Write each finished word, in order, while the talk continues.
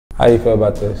How you feel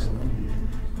about this?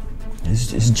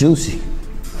 It's juicy.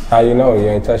 How you know you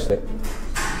ain't touched it?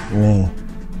 I mean,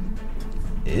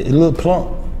 it look plump.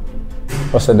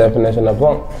 What's the definition of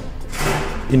plump?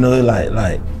 You know, it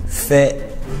like fat,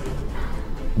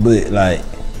 but like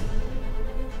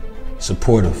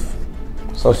supportive.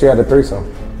 So she had a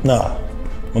threesome? Nah,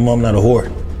 my mom not a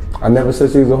whore. I never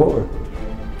said she was a whore.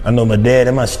 I know my dad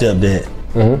and my stepdad.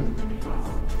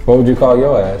 What would you call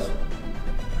your ass?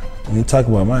 When you talk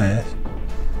about my ass,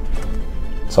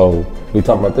 So we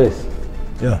talking about this?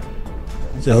 yeah.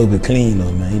 Just hope it clean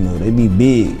though, man. You know, they be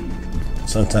big.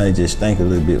 Sometimes they just stink a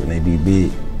little bit when they be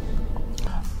big.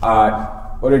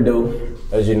 What it do?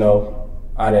 As you know,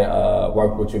 I didn't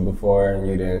work with you before, and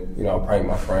you didn't, prank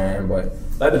my friend. But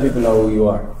let the people know who you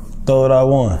are. Throw what I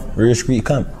want, real street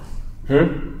coming.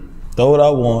 Throw what I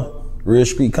want, real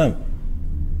street coming.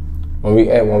 When we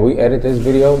edit this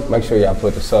video, make sure y'all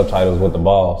put the subtitles with the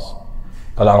balls,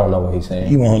 cause I don't know what he's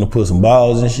saying. You want him to put some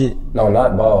balls and shit? No,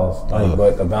 not balls,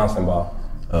 but the bouncing ball.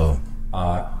 Oh.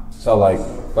 So let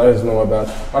us know about.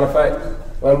 Matter of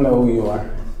fact, let them know who you are.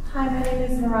 Hi, my name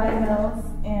is Mariah Mills,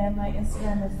 and my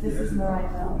Instagram is This Is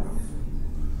Mariah Mills.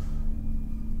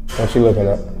 What you looking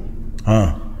at?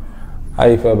 How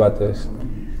you feel about this?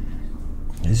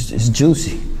 It's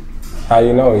juicy. How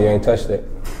you know you ain't touched it?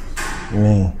 I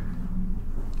mean,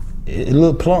 it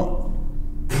look plump.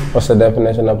 What's the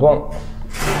definition of plump?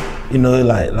 You know, it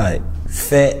like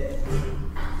fat,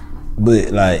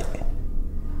 but like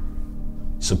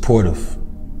supportive.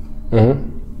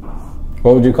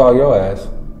 What would you call your ass?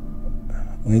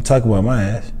 When you talk about my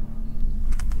ass,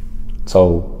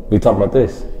 So we talking about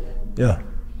this? yeah.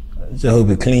 Just hope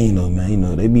it clean though, man. You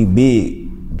know, they be big.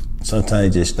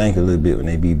 Sometimes they just stink a little bit when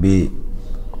they be big.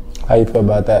 How you feel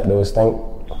about that? Do it stink?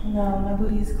 No, my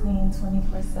booty is clean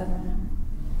 24/7.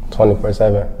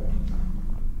 24/7.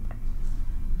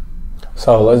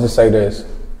 So let's just say this.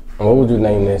 What would you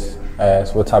name this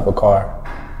as? What type of car?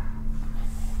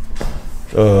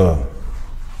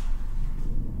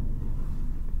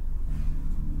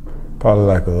 Probably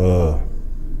like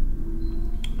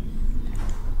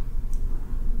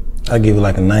I give it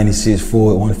like a 96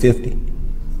 Ford 150.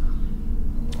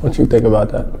 What you think about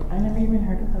that? I never even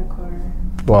heard of that car.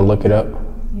 You wanna look it up?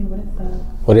 Yeah, what is that?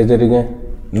 What is it again?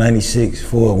 96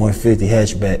 Ford 150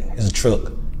 hatchback. It's a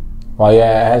truck. Why you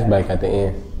had hatchback at the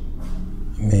end?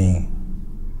 I mean,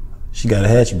 she got a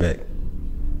hatchback.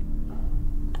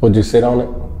 Would you sit on it?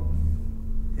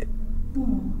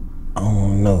 I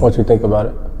don't know. What you think about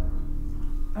it?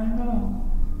 I don't know.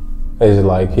 Is it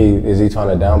like is he trying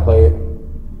to downplay it?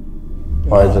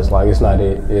 Or it's just like it's not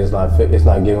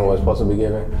giving what's supposed to be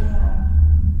given?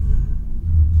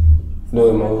 Do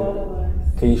it I thought move? it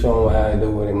was. Can you show him how to do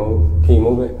when it move? Can you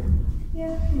move it? Yeah,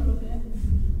 a little bit.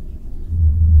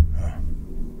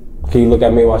 Can you look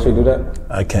at me while she do that?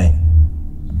 I can't.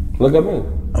 Look at me.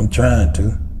 I'm trying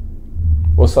to.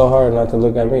 What's so hard not to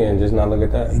look at me and just not look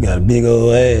at that? You got a big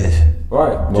old ass.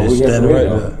 Right, but Just we here for stand me right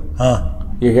though. there. Huh?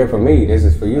 You're here for me. This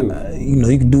is for you. You know,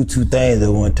 you can do two things at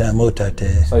one time,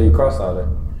 multitask. So you cross out it.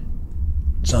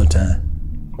 Sometime.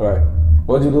 Right.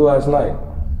 What'd you do last night?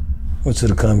 Went to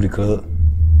the comedy club.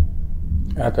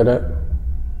 After that?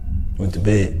 Went to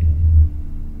bed.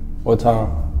 What time?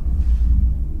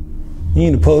 You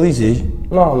ain't the police, is you?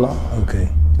 No, I'm not. Okay.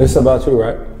 This is about you,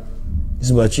 right?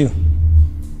 It's about you.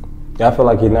 Y'all feel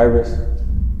like you're nervous?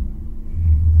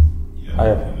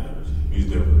 Yeah, he's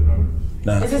definitely nervous.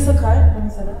 Nah. Is this a cut? Let me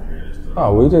set up.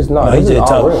 Oh, we just No, he this is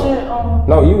just all talk. real. Shit,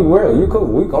 No, you real. You cool.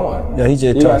 We going. Yeah, he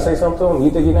just You gotta talk. say something to him? You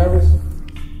think you nervous?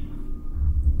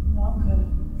 no, I'm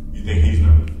good. You think he's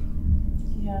nervous?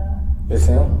 Yeah. It's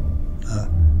him.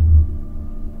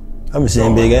 I've been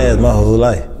seeing big ass my whole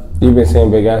life. You've been seeing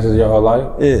big asses your whole life?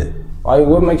 Yeah.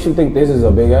 What makes you think this is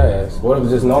a big ass? What if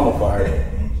it's just normal for her?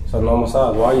 It's a normal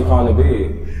size. Why are you calling it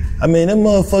big? I mean, that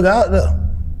motherfucker out there.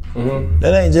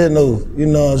 That ain't just no, you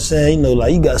know what I'm saying? You know,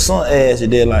 like you got some ass that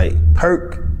they're like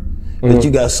perk, but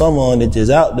you got some on that just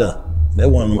out there. They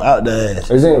want them out there ass.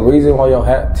 Is there a reason why your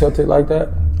hat tilted like that?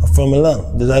 I'm from Atlanta.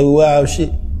 Just like we wear our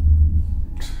shit.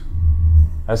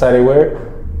 That's how they wear it?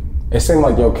 It seems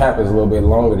like your cap is a little bit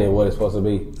longer than what it's supposed to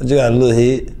be. I just got a little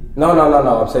head. No.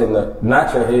 I'm saying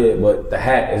not your head, but the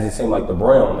hat. Does it seem like the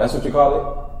brim? That's what you call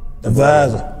it? The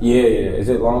visor. Yeah. Is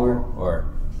it longer or?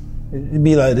 It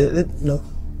be like that, you know.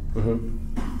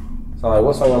 So like,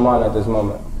 what's on your mind at this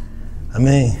moment? I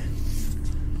mean,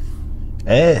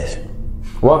 ass.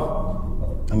 What?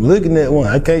 I'm looking at one.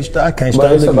 I can't stop But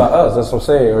looking. it's about us. That's what I'm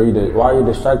saying. Why are you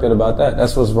distracted about that?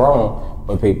 That's what's wrong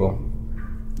with people.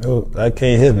 Oh, I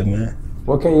can't help it, man.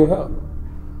 What can you help?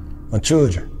 My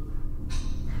children.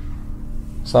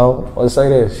 So let's say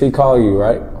this, she call you,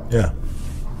 right? Yeah.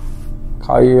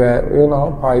 Call you at,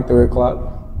 probably 3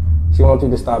 o'clock. She wants you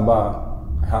to stop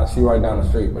by. She right down the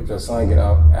street, but your son get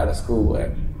out of school at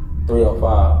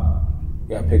 3:05.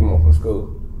 You gotta pick him up from school.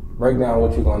 Break down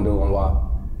what you gonna do and why.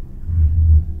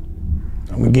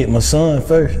 I'm gonna get my son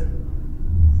first.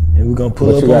 And we're gonna pull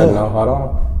But up you gotta on know, hold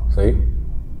on. See?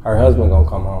 Her husband gonna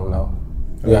come home though.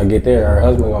 You gotta get there. Her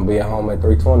husband gonna be at home at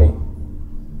 3:20.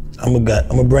 I'm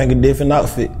gonna bring a different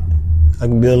outfit. I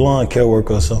can be a lawn care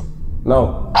worker or something.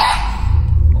 No.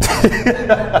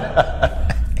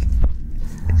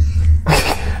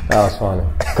 That was funny.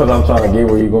 Cause I'm trying to get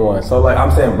where you going. So like I'm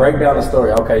saying, break down the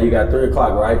story. Okay, you got 3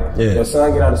 o'clock, right? Yeah. Your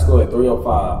son get out of school at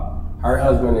 3:05. Her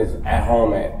husband is at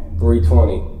home at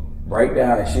 3:20. Break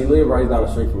down, and she live right down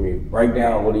the street from you. Break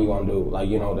down, what are you gonna do? Like,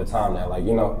 the time now. Like,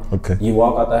 Okay. You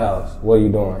walk out the house. What are you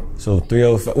doing? So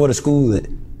 3:05. What is school at?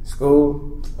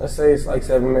 School, let's say it's like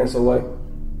 7 minutes away.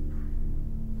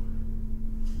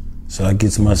 So I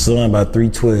get to my son by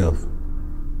 3:12.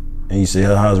 And you say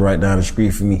her house right down the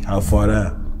street from me. How far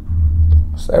down?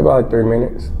 Say about like 3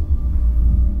 minutes.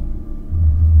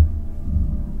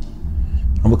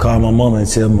 I'm gonna call my mama and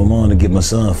tell my mom to get my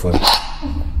son for me.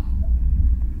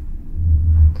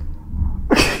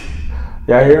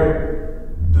 Y'all hear him?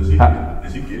 Does he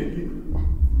get it?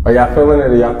 Are y'all feeling it?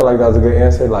 Or y'all feel like that was a good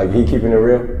answer? Like he keeping it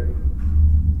real?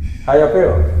 How y'all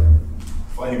feel? I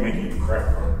feel like he making you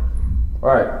crap, bro.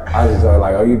 Right. I just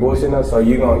like, are you bullshitting us? So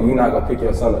you not gonna pick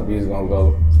your son up? You just gonna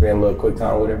go spend a little quick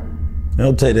time with him? It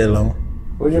don't take that long.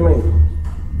 What do you mean?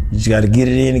 You just gotta get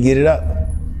it in and get it out.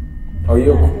 Oh,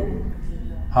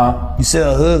 huh? You said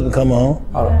her husband come home.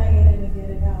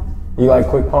 You like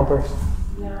quick pumpers?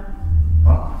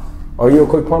 Are you a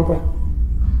quick pumper?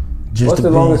 Just What's to the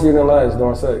be- longest you done last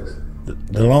during sex?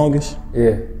 The longest?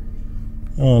 Yeah.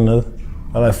 I don't know.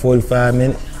 I like 45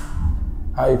 minutes.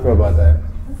 How you feel about that?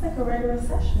 It's like a regular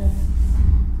session.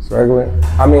 It's regular?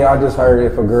 I mean, I just heard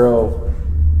if a girl,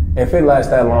 if it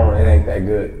lasts that long, it ain't that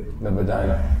good, the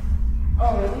vagina.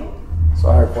 Oh, really? So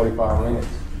I heard 45 minutes.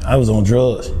 I was on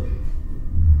drugs.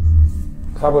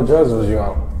 How about drugs was you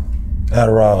on?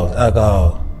 Adderall,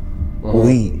 alcohol,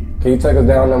 weed. Can you take us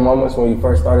down the moments when you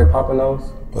first started popping those?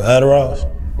 With Adderall,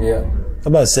 Yeah.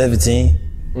 about 17.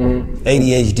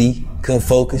 ADHD, couldn't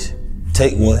focus.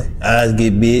 Take one, eyes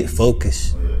get big,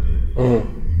 focus. And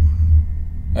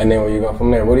then where you go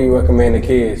from there? What do you recommend to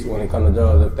kids when it comes to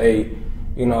drugs? If they,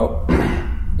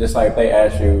 just like they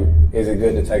ask you, is it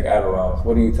good to take Adderall?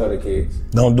 What do you tell the kids?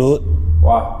 Don't do it,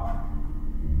 Why?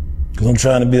 because I'm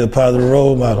trying to be a positive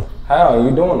role model. How are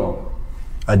you doing them?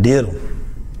 I did them.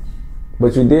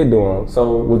 But you did do them.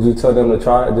 So would you tell them to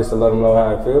try it just to let them know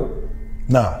how it feel?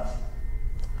 Nah,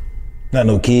 not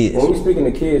no kids. When we speaking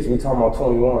to kids, we talking about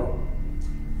 21.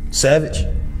 Savage?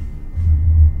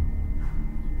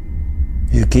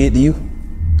 You a kid to you?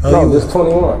 Oh, No, you just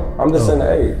 21. I'm just saying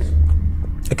the age.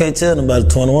 I can't tell nobody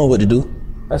 21 what to do.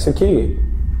 That's a kid.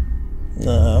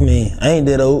 Nah, I mean, I ain't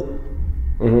that old.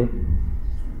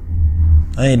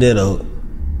 I ain't that old.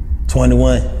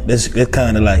 21, that's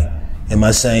kind of like in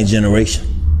my same generation.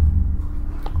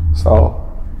 So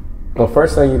the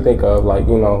first thing you think of, like,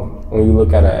 when you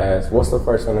look at an ass, what's the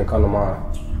first thing that come to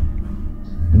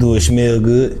mind? Do it smell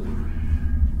good?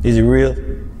 Is it real?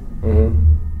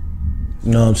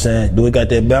 You know what I'm saying? Do it got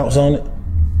that bounce on it?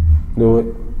 Do it.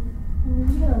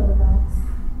 You get a little bounce.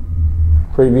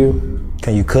 Preview.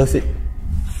 Can you cuff it?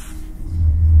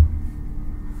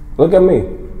 Look at me.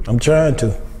 I'm trying to.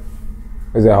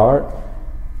 Is it hard?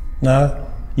 Nah,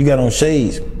 you got on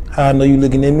shades. How I know you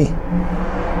looking at me?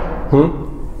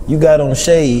 You got on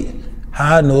shade.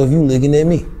 How I know if you looking at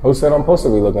me? Who said I'm supposed to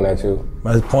be looking at you?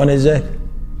 My point is that.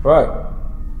 Right.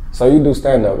 So you do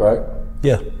stand up, right?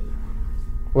 Yeah.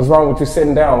 What's wrong with you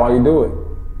sitting down while you do it?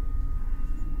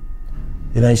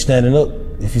 It ain't standing up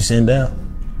if you sitting down.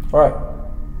 Right.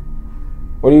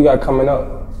 What do you got coming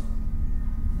up?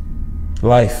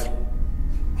 Life.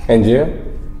 In jail?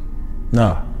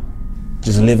 Nah.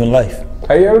 Just living life.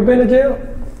 Have you ever been to jail?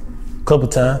 Couple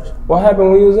times. What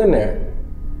happened when you was in there?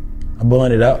 I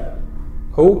bonded out.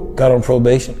 Who? Got on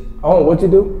probation. Oh, what'd you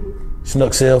do?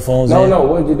 Snuck cell phones No, in.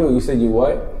 what'd you do? You said you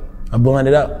what? I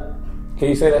bonded out. Can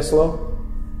you say that slow?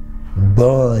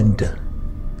 Bond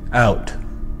out.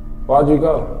 Why'd you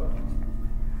go?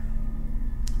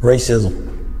 Racism.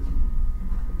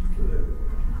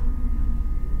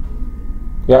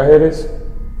 Y'all hear this?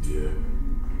 Yeah.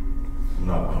 I'm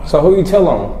not gonna. So who you tell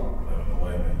on?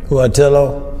 Who I tell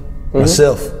on?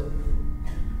 Myself.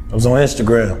 I was on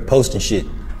Instagram posting shit.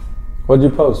 What'd you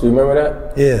post? You remember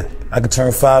that? Yeah. I could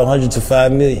turn 500 to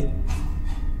 5 million.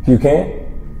 You can?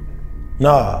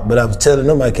 Nah, but I was telling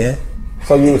them I can.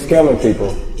 So you were scamming people.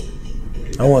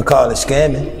 I wouldn't call it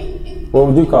scamming. What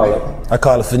would you call it? I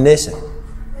call it finessing.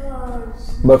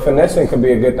 But finessing could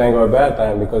be a good thing or a bad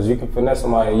thing because you can finesse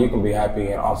somebody and you can be happy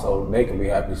and also they can be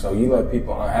happy. So you let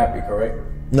people unhappy, correct?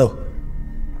 No.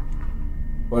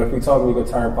 But if you told me you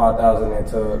could turn 5,000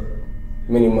 into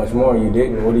many much more, you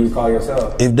didn't. What do you call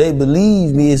yourself? If they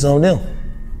believe me, it's on them.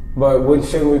 But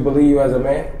shouldn't we believe you as a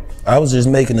man? I was just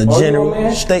making a Are you a general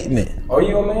man? statement. Are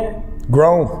you a man?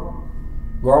 Grown.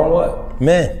 Grown what?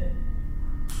 Man.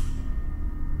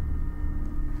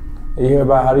 You hear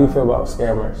about, how do you feel about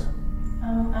scammers?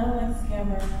 I don't like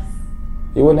scammers.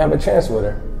 You wouldn't have a chance with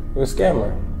her. You're a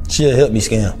scammer. She'll help me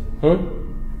scam.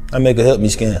 I make her help me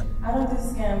scam. I don't do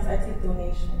scams. I take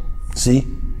donations. See?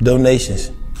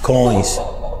 Donations. Coins.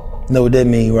 Know what that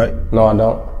mean, right? No, I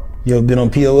don't. You ever been on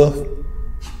POF?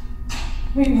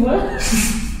 Wait, what?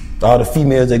 All the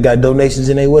females that got donations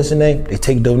in their what's the name? They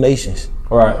take donations.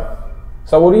 Right.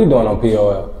 So what are you doing on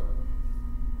POF?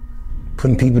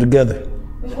 Putting people together.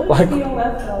 What is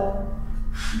POF though?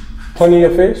 Plenty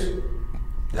of fish?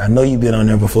 I know you've been on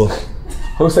there before.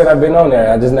 Who said I've been on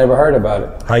there? I just never heard about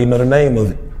it. How you know the name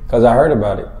of it? Because I heard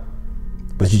about it.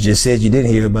 But you just said you didn't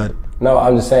hear about it. No,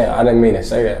 I'm just saying, I didn't mean to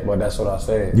say that, but that's what I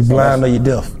said. You So blind or that's- you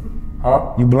deaf?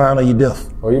 Huh? You blind or you deaf?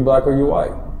 Or you black or you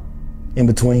white? In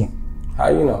between. How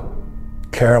you know?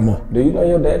 Caramel. Do you know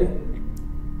your daddy?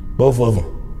 Both of them.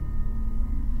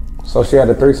 So she had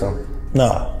a threesome.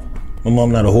 Nah. My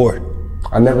mom not a whore.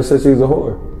 I never said she was a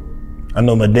whore. I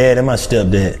know my dad and my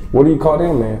stepdad. What do you call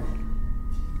them, man?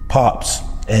 Pops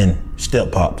and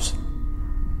step pops.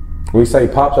 We say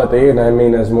pops at the end, that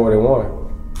mean there's more than one.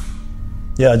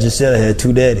 Yeah, I just said I had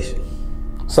two daddies.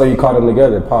 So you call them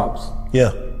together, pops.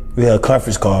 Yeah. We had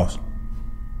conference calls.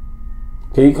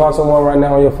 Can you call someone right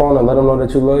now on your phone and let them know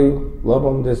that you love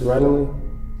them just randomly?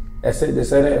 That's it, just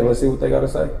say that and let's see what they gotta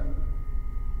say.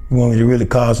 You want me to really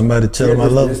call somebody to tell them I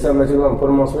love Just them? tell them that you love them, put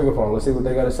them on speakerphone, let's see what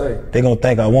they gotta say. They gonna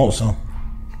think I want some.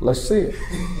 Let's see it.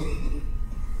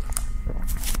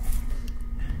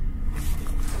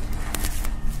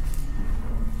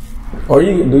 Or do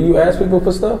you ask people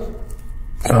for stuff?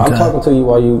 I'm talking to you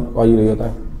while you do your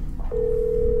thing.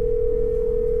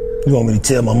 You want me to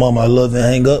tell my mama I love her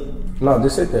and hang up? No,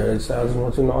 just sit there. I just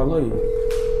want you to know I love you.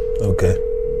 Okay.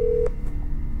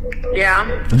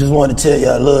 Yeah, I just wanted to tell you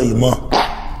I love you, Mom.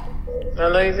 I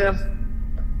love you too.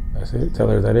 That's it. Tell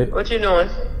her is that it. What you doing?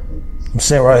 I'm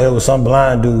sitting right here with some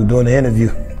blind dude doing the interview.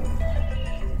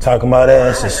 Talking about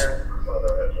asses.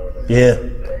 Yeah.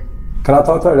 Can I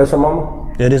talk to her? That's your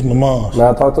mama? Yeah, this my mom's. May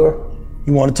I talk to her?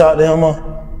 You want to talk to him, Mom?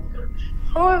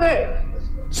 Who is that?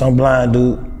 Some blind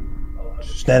dude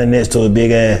standing next to a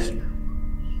big ass.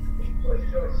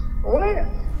 What?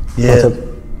 Yeah.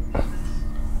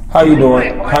 How you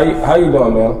doing? How you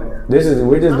doing, man?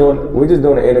 We're just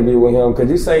doing an interview with him. Could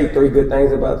you say 3 good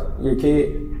things about your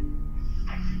kid?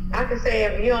 I can say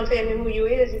if you don't tell me who you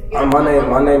is, you can get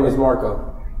My name is Marco.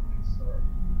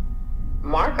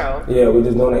 Marco. Yeah, we're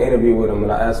just doing an interview with him,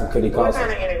 and I asked him could he call. What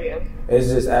kind of interview? It's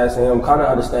just asking him, kind of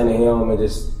understanding him, and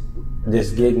just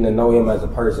getting to know him as a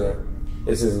person.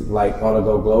 This is like on to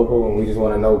go global, and we just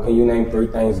want to know. Can you name 3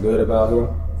 things good about him?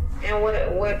 And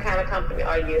what kind of company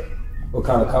are you? What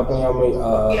kind of company I'm in?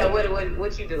 Yeah,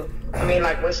 what you do? I mean,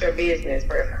 like, what's your business?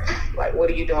 Like, what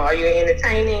are you doing? Are you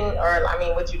entertaining, or I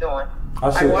mean, what you doing?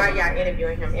 Like, why are y'all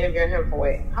interviewing him? Interviewing him for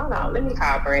what? Hold on, let me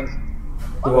call Brandon.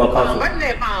 You want to call Button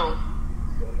that phone.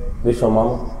 This your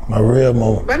mama? My real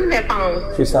mama. Button that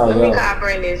phone. She sounds Let young. me call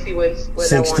Brandon and see what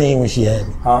 16 when she had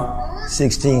me. Huh?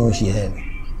 16 when she had me.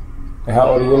 And how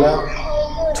old are you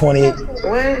now? 28.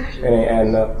 What? It ain't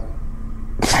adding up.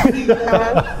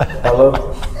 Hello? Hello?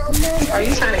 Are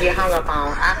you trying to get hung up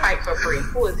on? I fight for free.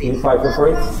 Who is You he? fight for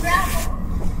free?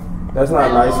 That's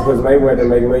not nice because Mayweather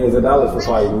make millions of dollars for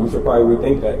fighting. You should probably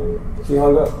rethink that. She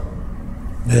hung up.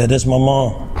 Yeah, that's my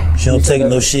mom. She don't take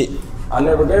no shit. I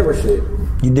never gave her shit.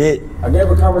 You did? I gave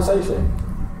her conversation.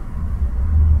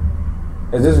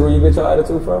 Is this where you get your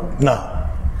attitude from? No.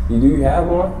 Do you have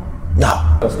one?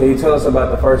 No. Can you tell us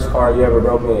about the first car you ever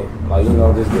broke in? Like,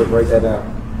 just break that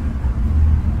down.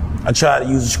 I tried to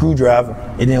use a screwdriver.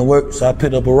 It didn't work, so I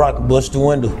picked up a rock and busted the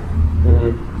window.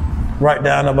 Right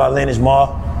down about Lennox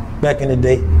Mall, back in the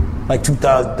day, like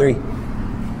 2003.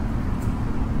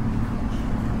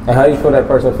 And how you feel that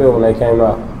person feel when they came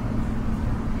out?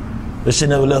 They should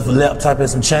never left a laptop and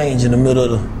some change in the middle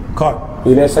of the car.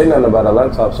 You didn't say nothing about a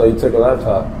laptop, so you took a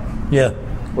laptop. Yeah,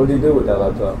 What did you do with that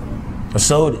laptop? I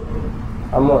sold it.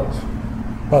 How much?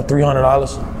 About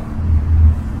 $300.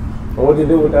 And what did you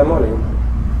do with that money?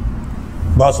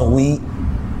 Bought some weed,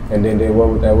 And then did what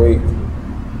with that weed?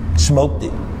 Smoked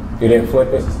it. You didn't flip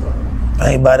it?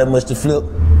 I ain't buy that much to flip.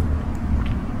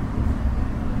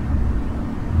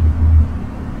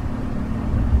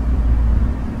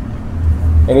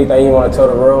 Anything you want to tell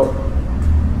the world?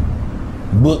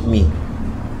 Book me.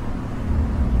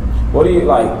 What do you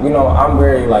like? You know, I'm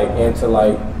very like into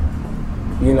like,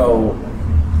 you know,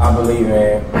 I believe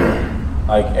in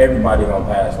like everybody gonna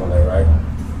pass one day, right?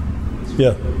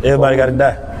 Yeah, everybody gotta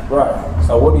die. Right.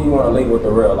 So what do you want to leave with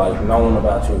the real, like knowing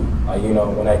about you? Like, you know,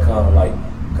 when they come, like,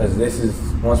 because this is,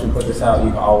 once we put this out, you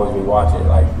can always rewatch it.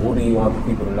 Like, what do you want the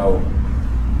people to know,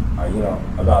 you know,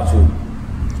 about you?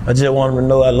 I just want them to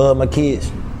know I love my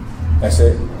kids. That's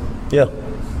it? Yeah.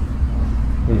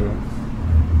 Mm-hmm.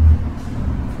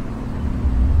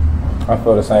 I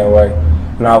feel the same way.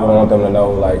 And I would want them to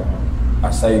know, like,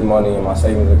 I save money in my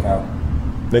savings account.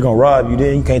 They're gonna rob you,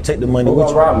 then you can't take the money Who's with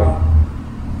gonna you. rob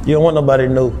me? You don't want nobody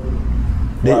to know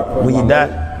that Right, when you die,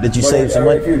 that you saved some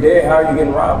money. If you're dead, how are you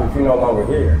getting robbed if you're no longer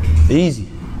here? Easy.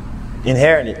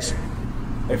 Inheritance.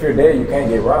 If you're dead, you can't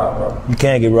get robbed, bro. You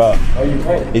can't get robbed. No, you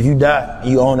can't. If you die,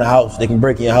 you own a house, they can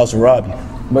break in your house and rob you.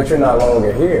 But you're not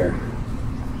longer here.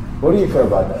 What do you feel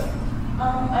about that?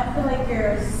 I feel like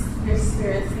your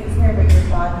spirit stays here, but your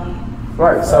body.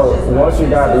 Right, so once you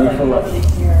die, do you feel really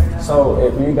like, care. so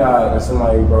if you died and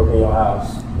somebody broke in your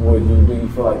house, do you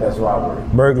feel like that's robbery?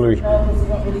 Burglary. No, because you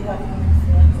don't really have human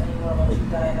feelings anymore once you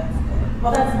die. That's it.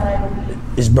 Well, that's my belief.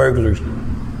 It's burglary.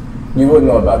 You wouldn't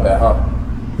know about that, huh?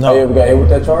 No. Have you ever got hit with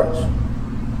that charge?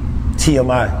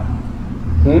 TMI.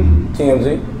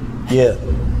 TMZ? Yeah.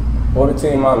 What did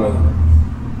TMI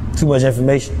mean? Too much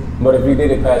information. But if you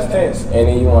did it past tense and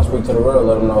then you want to speak to the world,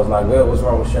 let them know it's not good, what's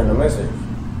wrong with sharing the message?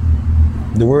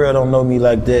 The world don't know me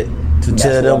like that to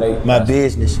tell them my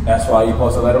business. That's why you're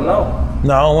supposed to let them know.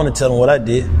 No, I don't want to tell them what I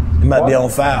did. It might be on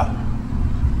file.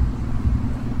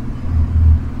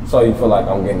 So you feel like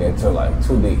I'm getting into like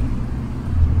too deep.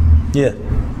 Yeah.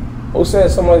 Who said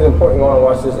somebody's important going to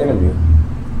watch this interview?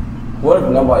 What if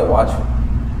nobody watching?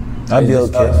 I'd be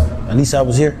It's just okay. us. At least I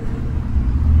was here.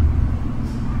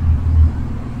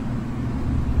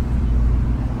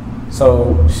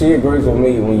 So she agrees with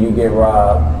me when you get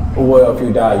robbed. Well, if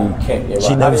you die, you can't get robbed. She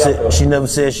How never do y'all said. feel? She never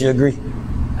said she agree.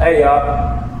 Hey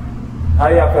y'all, how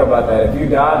do y'all feel about that? If you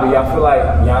die, do y'all feel like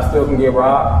y'all still can get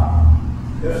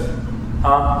robbed? Yes.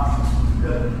 Huh?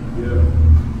 Yeah.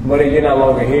 But if you're no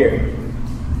longer here.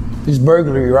 It's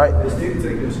burglary, right? They can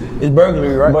take this shit. It's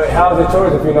burglary, right? But how's it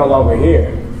yours if you're no longer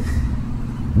here?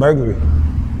 Burglary.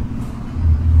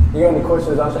 You got any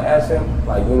questions I should ask him?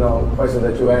 Like, you know, questions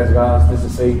that you ask guys just to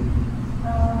see? I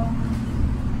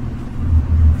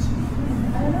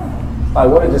don't know. Like,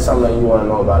 what is just something that you want to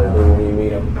know about a dude when you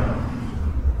meet him?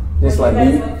 Just What like,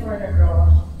 do you guys look for in a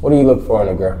girl? what do you look for in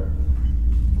a girl?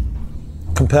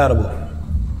 Compatible.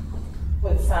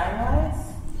 With sign-wise?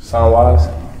 Sound-wise?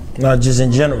 Not just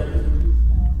in general.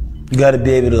 You got to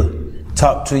be able to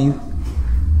talk to you.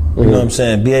 You know what I'm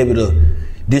saying? Be able to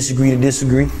disagree to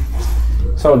disagree.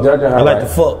 So judging her, I like right? to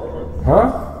fuck. Huh?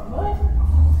 What?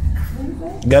 What do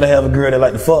you say? Gotta have a girl that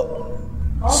like to fuck. All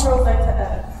girls like to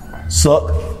ask. Suck.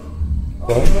 All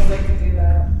girls like to do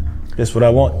that. That's what I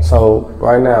want. So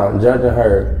right now, judging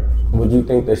her, would you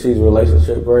think that she's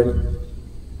relationship ready?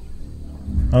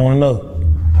 I don't know.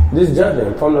 Just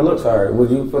judging from the looks of her, would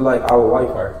you feel like I would wife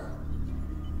her?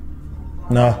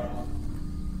 Nah.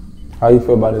 How you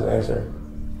feel about this answer?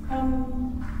 I don't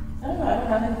know. I don't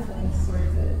have any feelings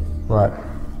towards it. Right.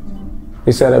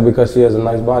 You said that because she has a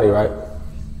nice body, right?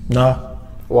 Nah.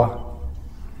 Why?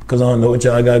 Because I don't know what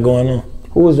y'all got going on.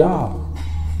 Who is y'all?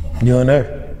 You and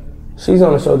her. She's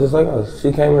on the show just like us.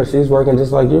 She came here, she's working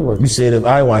just like you're working. You said if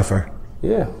I wife her.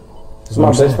 Yeah. It's what my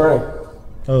I'm best saying. friend.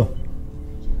 Oh.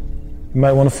 You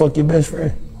might want to fuck your best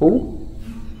friend. Who?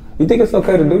 You think it's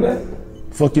okay to do that?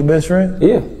 Fuck your best friend?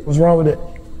 Yeah. What's wrong with that?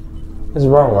 It's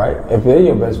wrong, right? If they're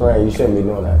your best friend, you shouldn't be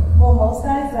doing that. Well, most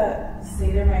guys that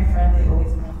say they're my friend, they always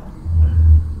know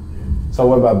them. So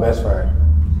what about best friend?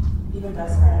 Even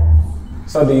best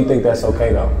friends. So do you think that's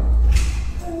okay though?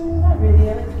 Not really.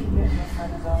 I like to keep it in my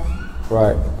friend zone.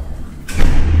 Right.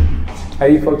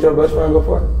 Have you fucked your best friend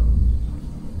before?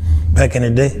 Back in the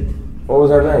day. What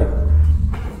was her name?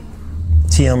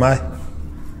 TMI.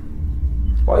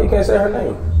 Why you can't say her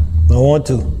name? I want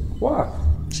to. Why?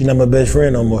 She not my best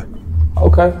friend no more.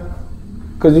 Okay.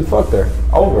 Because you fucked her.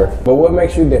 Over. But what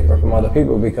makes you different from other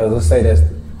people? Because let's say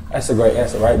that's a great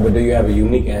answer, right? But do you have a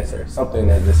unique answer? Something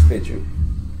that just fits you?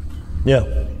 Yeah.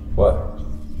 What?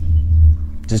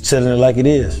 Just telling it like it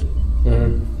is.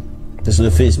 Mm-hmm. This is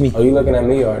what fits me. Are you looking at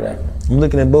me or that? I'm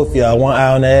looking at both of y'all. One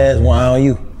eye on the ass, one eye on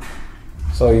you.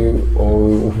 So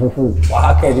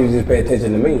why can't you just pay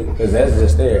attention to me? Because that's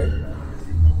just there.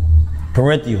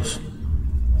 Parentheals.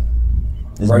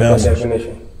 It's Write that bouncers.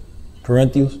 definition.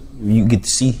 Parentheals, you get to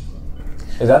see.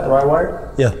 Is that the right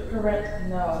word? Yeah.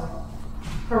 No.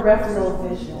 Peripheral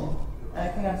vision. I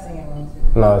think I'm saying it wrong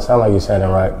too. No, it sounds like you're saying it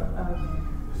right. Okay.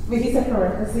 Wait, he said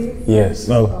parentheses? Yes.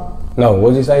 No. No,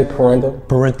 what'd you say? Parental?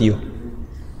 Parentheal.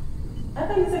 I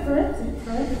thought you said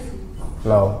parentheses.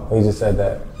 No, he just said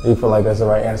that. Do you feel like that's the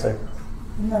right answer?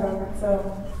 No,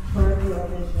 so peripheral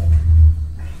vision.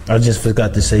 I just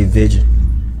forgot to say vision.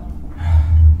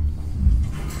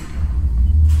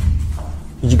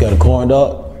 You got a corn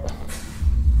dog?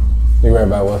 You read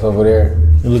about what's over there?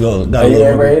 Got Have you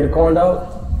ever ate a corn dog?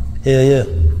 Hell yeah.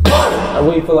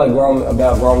 What do you feel like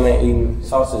about grown men eating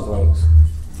sausage links?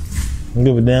 Don't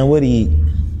give a damn what he eat.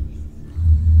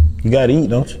 You gotta eat,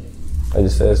 don't you? They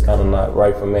just said it's kind of not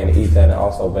right for men to eat that, and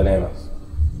also bananas.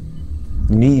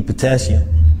 You need potassium.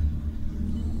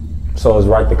 So it's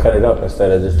right to cut it up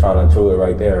instead of just trying to chew it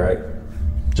right there,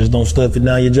 right? Just don't stuff it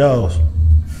down your jaws.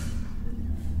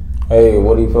 Hey,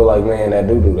 what do you feel like men that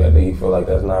do that? Do you feel like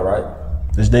that's not right?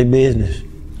 It's their business.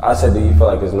 I said, do you feel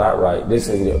like it's not right? This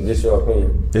is just your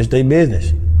opinion. It's their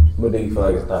business. But do you feel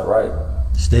like it's not right?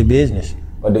 It's their business.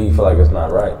 Or do you feel like it's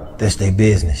not right? That's their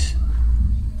business.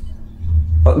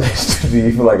 Do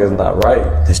you feel like it's not right?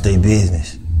 That's their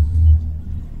business.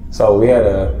 So we had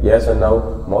a yes or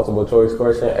no multiple choice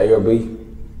question, A or B.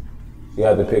 You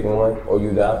have to pick one or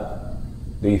you die.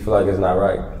 Do you feel like it's not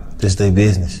right? That's their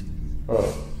business.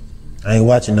 I ain't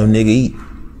watching no nigga eat.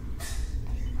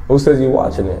 Who says you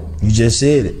watching it? You just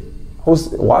said it. Who's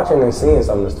watching and seeing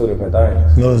something is two different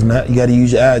things. No, it's not. You gotta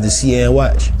use your eyes to see and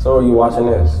watch. So are you watching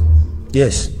this?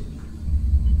 Yes.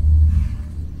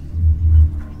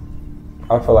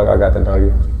 I feel like I got to know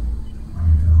you.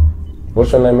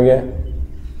 What's your name again?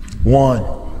 One.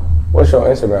 What's your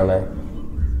Instagram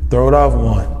name? Throw it off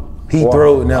one. He Why?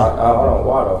 throw it now. Hold on,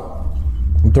 why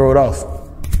though? Throw it off.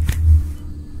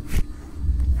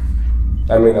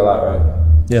 That mean a lot, right?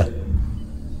 Yeah.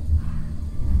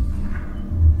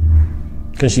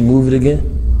 Can she move it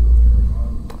again?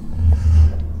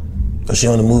 Or she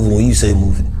only move it when you say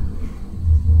move it?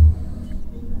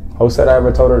 Who said I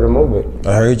ever told her to move it?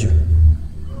 I heard you.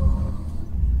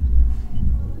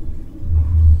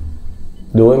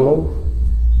 Do it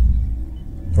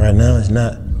move? Right now it's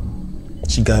not.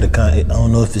 She got it kind of, I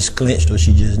don't know if it's clenched or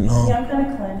she just numb. Yeah, I'm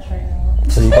kind of clenched right now.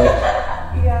 So you clench?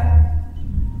 Yeah.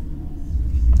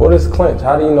 What is clench?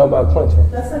 How do you know about clenching?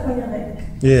 That's like when you're like,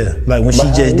 Yeah, like when she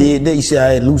But just how you- did that, you see how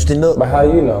it loosened up? But how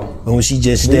you know? But when she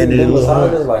just Do you standing do there a little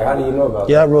massages? hard. Like, how do you know about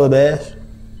Yeah, I rub ass,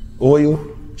 oil,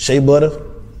 shea butter.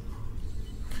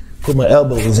 Put my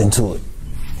elbows into it.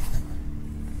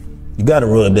 You gotta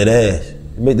rub that ass.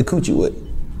 Make the coochie wet.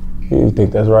 that? You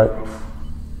think that's right?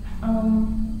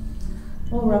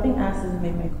 well, rubbing asses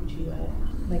make my coochie wet.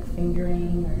 Like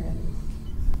fingering or,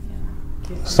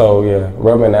 yeah. So yeah,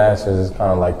 rubbing asses is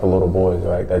kind of like the little boys,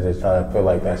 right? That just trying to feel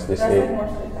like that's just That's like it, more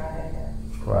for the guy, I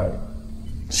guess. right?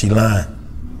 She lying.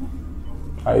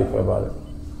 How you feel about it?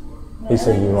 No, He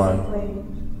said I you like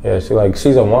lying. basically-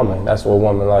 She's a woman. That's what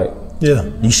women like. Yeah,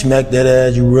 you smack that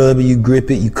ass, you rub it, you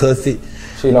grip it, you cuff it.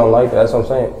 She don't like that. That's what I'm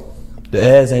saying. The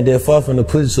ass ain't that far from the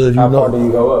pussy, so if you How far know, do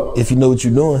you go up? if you know what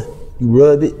you're doing, you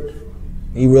rub it,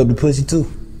 and you rub the pussy too.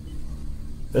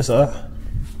 That's all.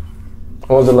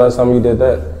 When was the last time you did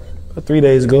that? About 3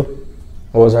 days ago,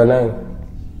 What was her name?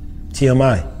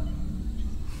 TMI.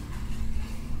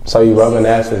 So you rubbing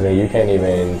asses and you can't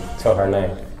even tell her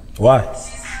name Why?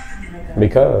 You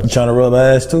because trying to rub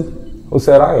her ass too? who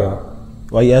said I am?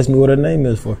 Why you ask me what her name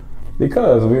is for?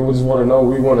 Because we just want to know.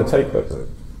 We want to take her.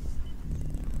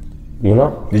 You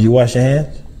know? Did you wash your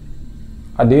hands?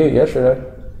 I did yesterday.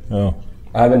 Oh.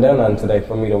 I haven't done nothing today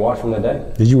for me to wash them today.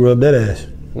 Did you rub that ass?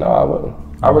 No, I wouldn't.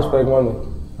 I respect women.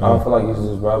 I don't feel like you should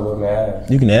just rub women's ass.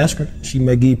 You can ask her. She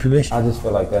may give you permission. I just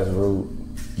feel like that's rude.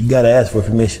 You gotta ask for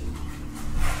permission.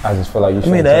 I just feel like you I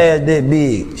should. mean, the ass that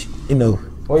big, you know.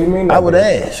 What do you mean? I would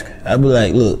big? ask. I'd be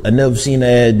like, look, I never seen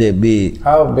an ass that big.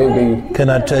 How big do you? Can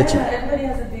I touch it? Everybody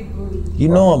has a big booty. You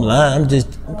know I'm lying. I'm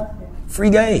just free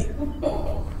game.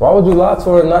 Why would you lie to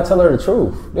her and not tell her the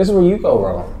truth? This is where you go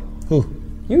wrong. Who?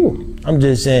 You. I'm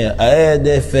just saying, I ass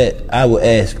that fat, I would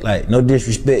ask, like, no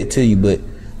disrespect to you, but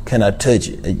can I touch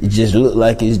it? It just look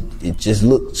like it just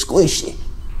look squishy.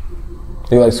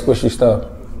 You like squishy stuff.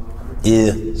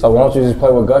 Yeah, So why don't you just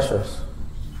play with gushers?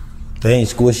 they ain't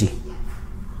squishy.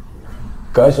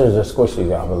 Gushers are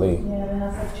squishy, I believe. Yeah,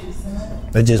 that has like juice in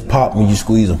it. They just pop when you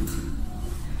squeeze them.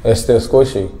 It's still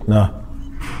squishy. Nah,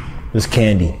 it's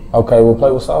candy. Okay, we'll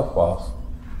play with softballs.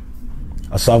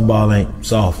 A softball ain't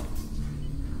soft.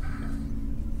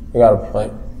 You gotta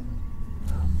play.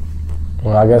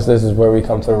 Well, I guess this is where we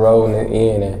come to the road and the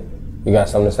end, and you got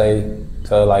something to say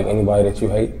to like anybody that you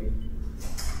hate?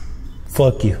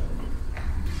 Fuck you.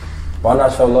 Why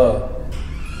not show love?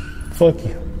 Fuck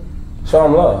you. Show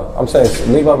them love. I'm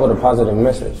saying leave out with a positive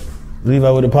message. Leave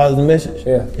out with a positive message?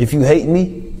 Yeah. If you hate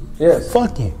me, yes.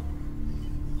 Fuck you.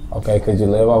 Okay, could you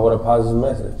live out with a positive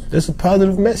message? That's a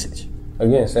positive message.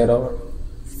 Again, say it over.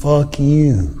 Fuck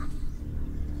you.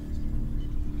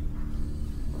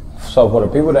 So for the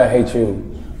people that hate you,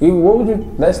 what would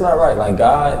you? That's not right. Like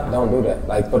God, don't do that.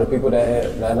 Like for the people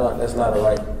that that's not a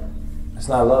right. That's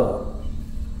not love.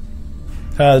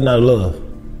 How is not love?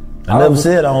 I never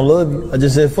said I don't love you. I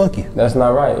just said fuck you. That's not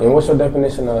right. And what's your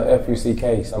definition of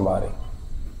F-U-C-K? Somebody.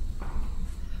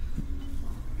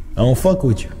 I don't fuck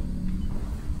with you.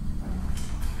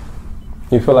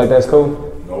 You feel like that's cool?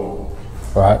 No.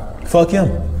 Right. Fuck him.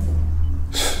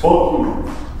 Fuck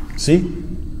you. See?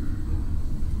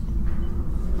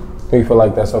 Do you feel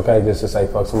like that's okay just to say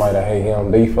fuck somebody that hate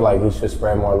him? Do you feel like he should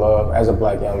spread more love as a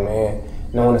black young man,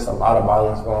 knowing there's a lot of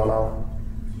violence going on?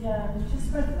 Yeah, just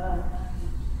spread love.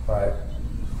 Right.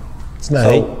 It's not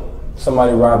hate.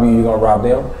 Somebody rob you gonna rob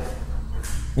them?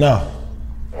 No.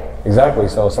 Exactly.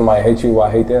 So somebody hate you, why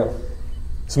hate them?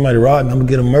 Somebody robbed me, I'm gonna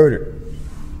get them murdered.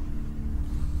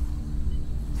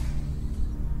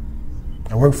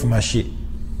 I work for my shit.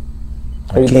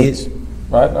 My kids.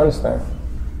 Right, I understand.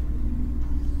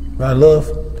 I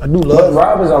do But love.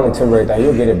 rob is only temporary thing.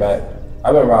 You'll get it back.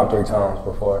 I've been robbed 3 times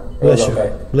before. It was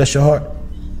okay. Bless your heart.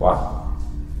 Why?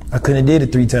 I couldn't have did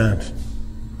it 3 times.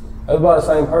 It was about the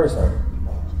same person.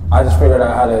 I just figured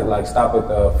out how to like stop it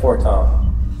the 4th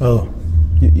time. Oh,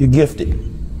 you're gifted.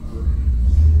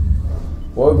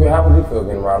 How would you feel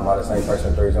getting robbed by the same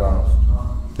person 3 times?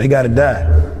 They gotta die.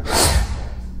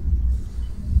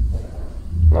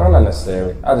 No, not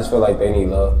necessarily. I just feel like they need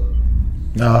love.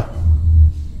 Nah.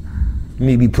 You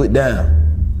need to be put down.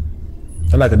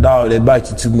 I'm like a dog that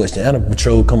bites you too much. The animal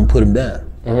patrol come and put him down.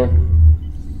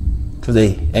 Cause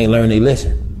they ain't learned their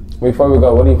lesson. Before we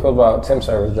go, what do you feel about temp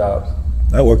service jobs?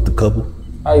 I worked a couple.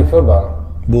 How you feel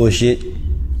about them? Bullshit.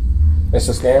 It's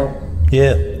a scam?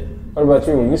 Yeah. What about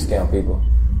you when you scam people?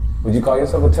 Would you call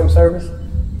yourself a temp service?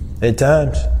 At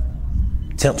times.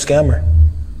 Temp scammer.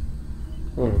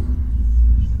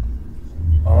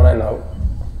 On that note,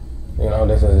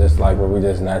 this is just like where we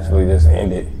just naturally just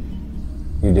ended.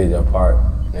 You did your part.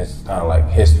 It's kind of like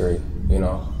history,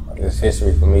 It's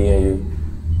history for me and you.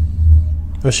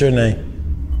 What's your name?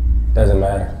 Doesn't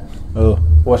matter. Oh.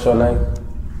 What's your name?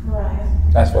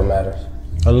 Right. That's what matters.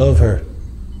 I love her.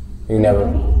 You never.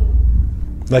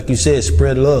 Like you said,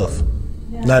 spread love,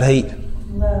 not hate.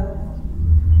 Love.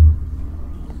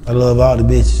 I love all the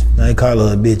bitches. I ain't call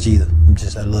her a bitch either.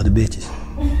 I love the bitches.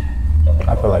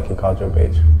 I feel like he called you a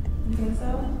bitch. You think so?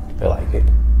 I feel like it.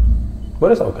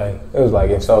 But it's okay. It was like,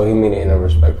 if so, he meant it in a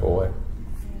respectful way.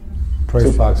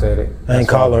 Perfect. Tupac said it. I ain't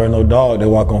call her no dog that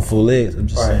walk on full legs. I'm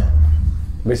just saying.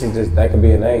 Bitches that could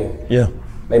be a name. Yeah.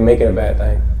 They make it a bad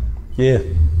thing. Yeah.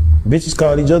 Bitches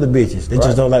call each other bitches. They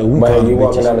just don't like what we call But them you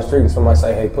walking down bitches. the street and somebody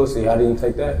say, hey, pussy, how do you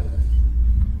take that?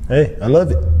 Hey, I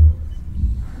love it.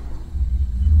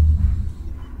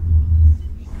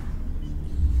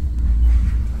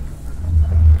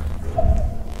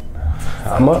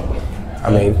 I'm up. I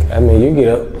mean, you get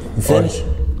up. You finish?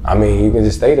 You can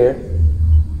just stay there.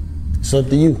 It's up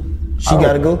to you. She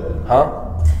gotta go?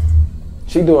 Huh?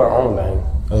 She do her own thing.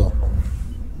 Oh.